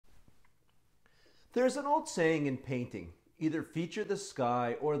There's an old saying in painting, either feature the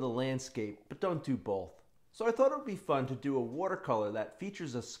sky or the landscape, but don't do both. So I thought it would be fun to do a watercolor that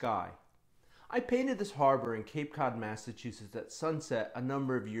features a sky. I painted this harbor in Cape Cod, Massachusetts at sunset a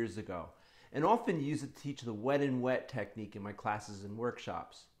number of years ago, and often use it to teach the wet and wet technique in my classes and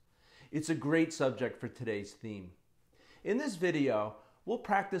workshops. It's a great subject for today's theme. In this video, we'll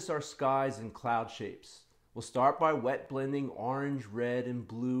practice our skies and cloud shapes. We'll start by wet blending orange, red, and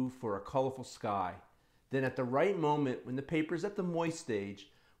blue for a colorful sky. Then at the right moment, when the paper's at the moist stage,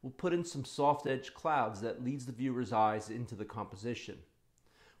 we'll put in some soft edge clouds that leads the viewer's eyes into the composition.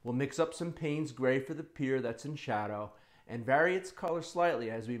 We'll mix up some Paynes Gray for the pier that's in shadow and vary its color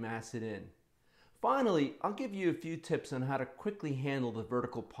slightly as we mass it in. Finally, I'll give you a few tips on how to quickly handle the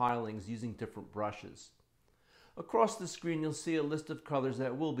vertical pilings using different brushes. Across the screen you'll see a list of colors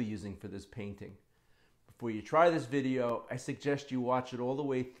that we'll be using for this painting. Before you try this video, I suggest you watch it all the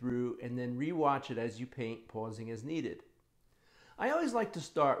way through and then re-watch it as you paint, pausing as needed. I always like to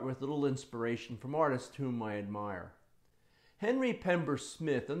start with a little inspiration from artists whom I admire. Henry Pember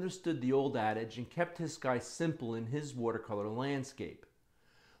Smith understood the old adage and kept his sky simple in his watercolor landscape.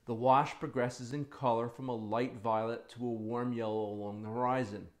 The wash progresses in color from a light violet to a warm yellow along the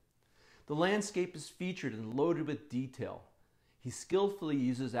horizon. The landscape is featured and loaded with detail. He skillfully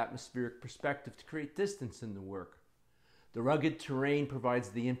uses atmospheric perspective to create distance in the work. The rugged terrain provides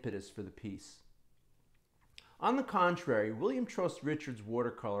the impetus for the piece. On the contrary, William Trost Richards'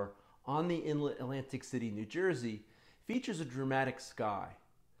 watercolor On the Inlet, Atlantic City, New Jersey features a dramatic sky.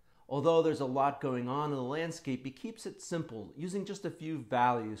 Although there's a lot going on in the landscape, he keeps it simple, using just a few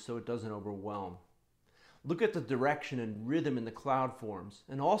values so it doesn't overwhelm. Look at the direction and rhythm in the cloud forms,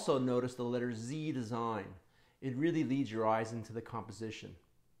 and also notice the letter Z design. It really leads your eyes into the composition.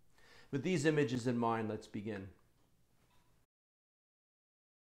 With these images in mind, let's begin.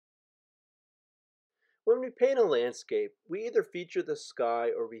 When we paint a landscape, we either feature the sky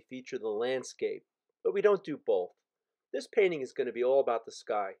or we feature the landscape, but we don't do both. This painting is going to be all about the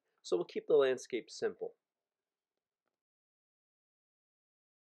sky, so we'll keep the landscape simple.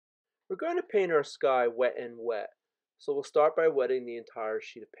 We're going to paint our sky wet and wet, so we'll start by wetting the entire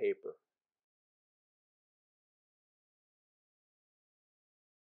sheet of paper.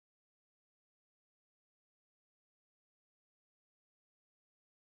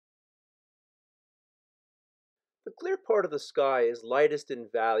 The clear part of the sky is lightest in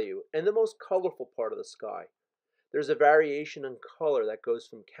value and the most colorful part of the sky. There's a variation in color that goes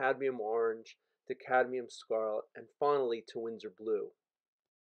from cadmium orange to cadmium scarlet and finally to Windsor blue.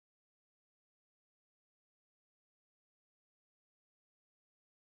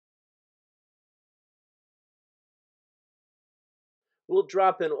 We'll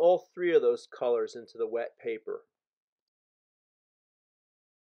drop in all three of those colors into the wet paper.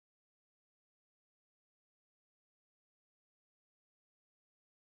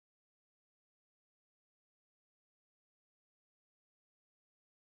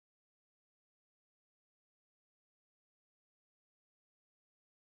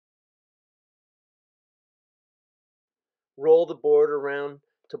 Roll the board around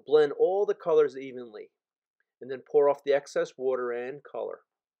to blend all the colors evenly, and then pour off the excess water and color.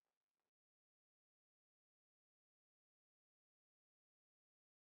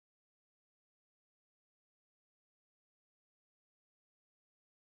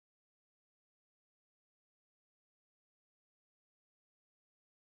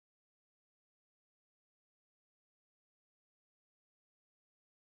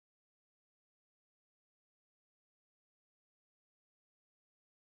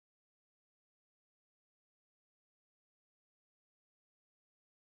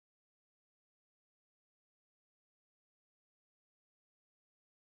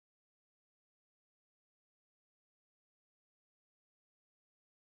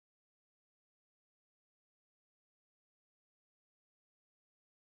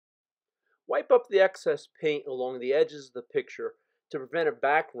 Wipe up the excess paint along the edges of the picture to prevent a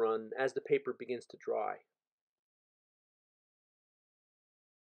back run as the paper begins to dry.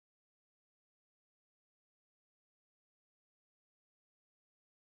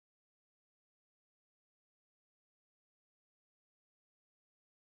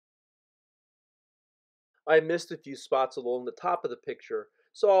 I missed a few spots along the top of the picture,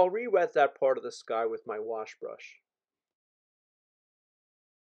 so I'll re-wet that part of the sky with my wash brush.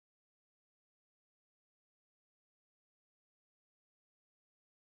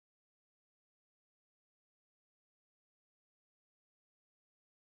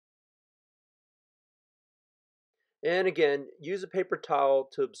 And again, use a paper towel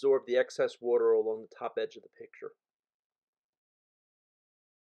to absorb the excess water along the top edge of the picture.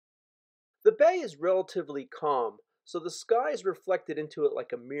 The bay is relatively calm, so the sky is reflected into it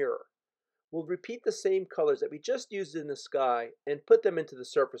like a mirror. We'll repeat the same colors that we just used in the sky and put them into the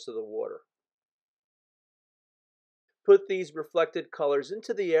surface of the water. Put these reflected colors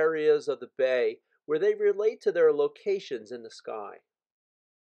into the areas of the bay where they relate to their locations in the sky.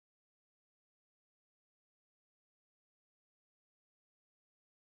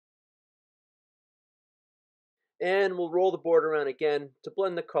 And we'll roll the board around again to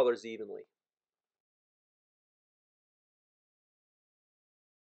blend the colors evenly.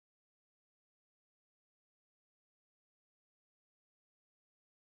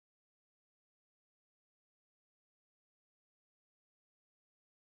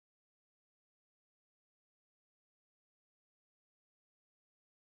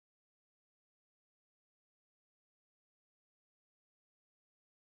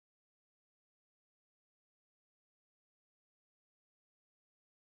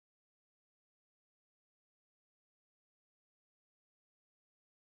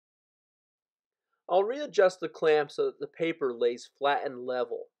 I'll readjust the clamp so that the paper lays flat and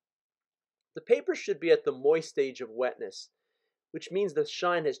level. The paper should be at the moist stage of wetness, which means the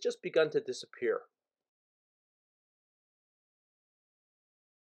shine has just begun to disappear.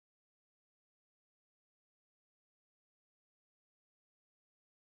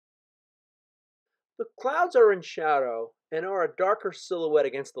 The clouds are in shadow and are a darker silhouette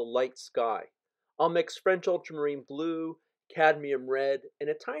against the light sky. I'll mix French ultramarine blue, cadmium red, and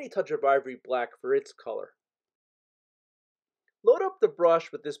a tiny touch of ivory black for its color. Load up the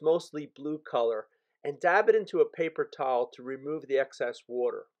brush with this mostly blue color and dab it into a paper towel to remove the excess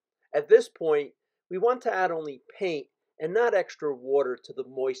water. At this point, we want to add only paint and not extra water to the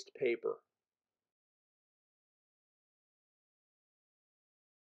moist paper.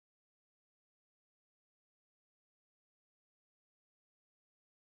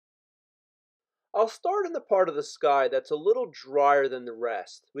 I'll start in the part of the sky that's a little drier than the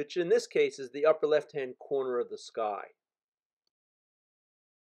rest, which in this case is the upper left-hand corner of the sky.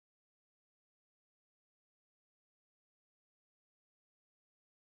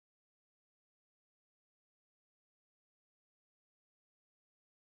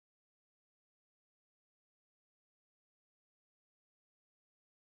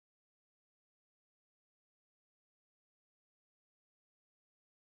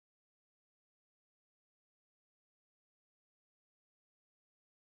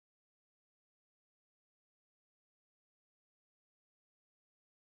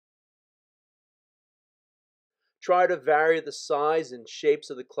 Try to vary the size and shapes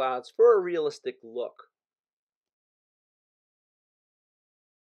of the clouds for a realistic look.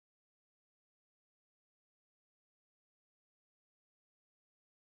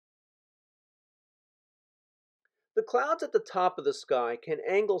 The clouds at the top of the sky can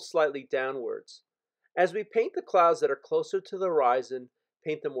angle slightly downwards. As we paint the clouds that are closer to the horizon,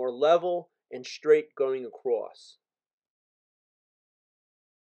 paint them more level and straight going across.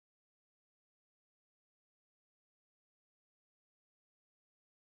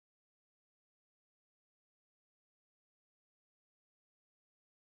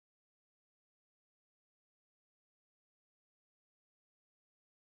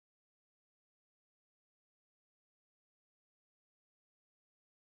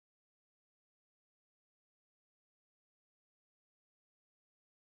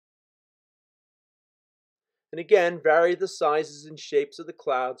 And again, vary the sizes and shapes of the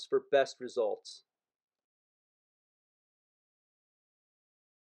clouds for best results.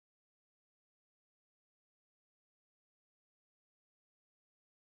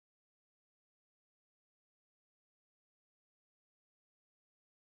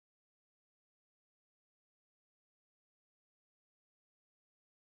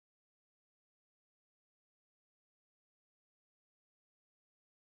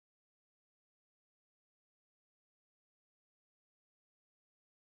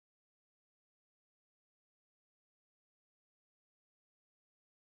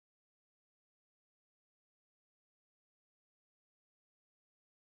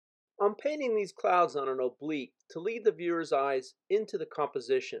 I'm painting these clouds on an oblique to lead the viewer's eyes into the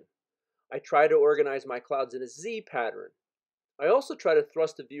composition. I try to organize my clouds in a Z pattern. I also try to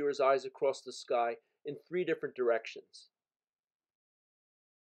thrust the viewer's eyes across the sky in 3 different directions.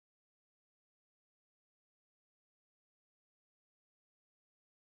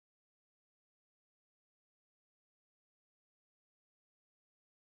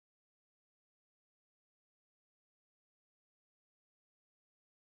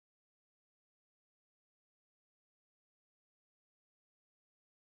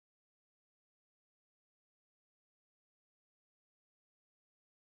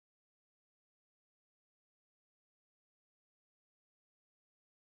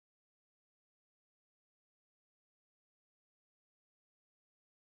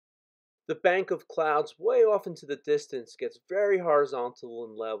 The bank of clouds way off into the distance gets very horizontal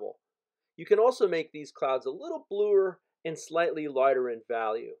and level. You can also make these clouds a little bluer and slightly lighter in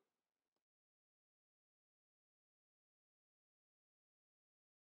value.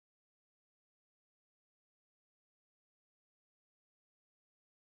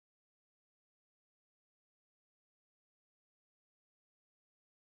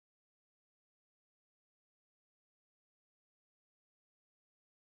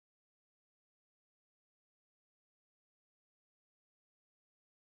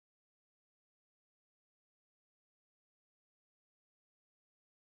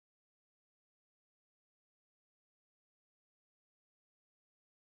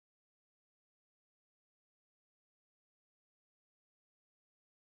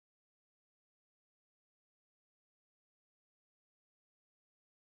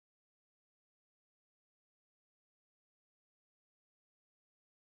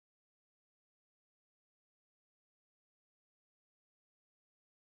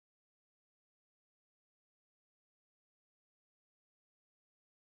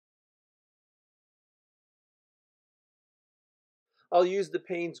 I'll use the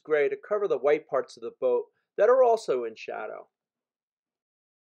Paynes Gray to cover the white parts of the boat that are also in shadow.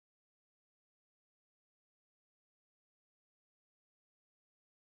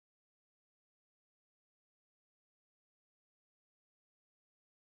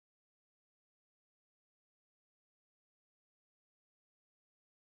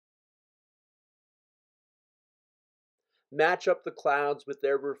 Match up the clouds with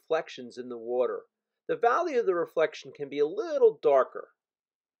their reflections in the water. The value of the reflection can be a little darker.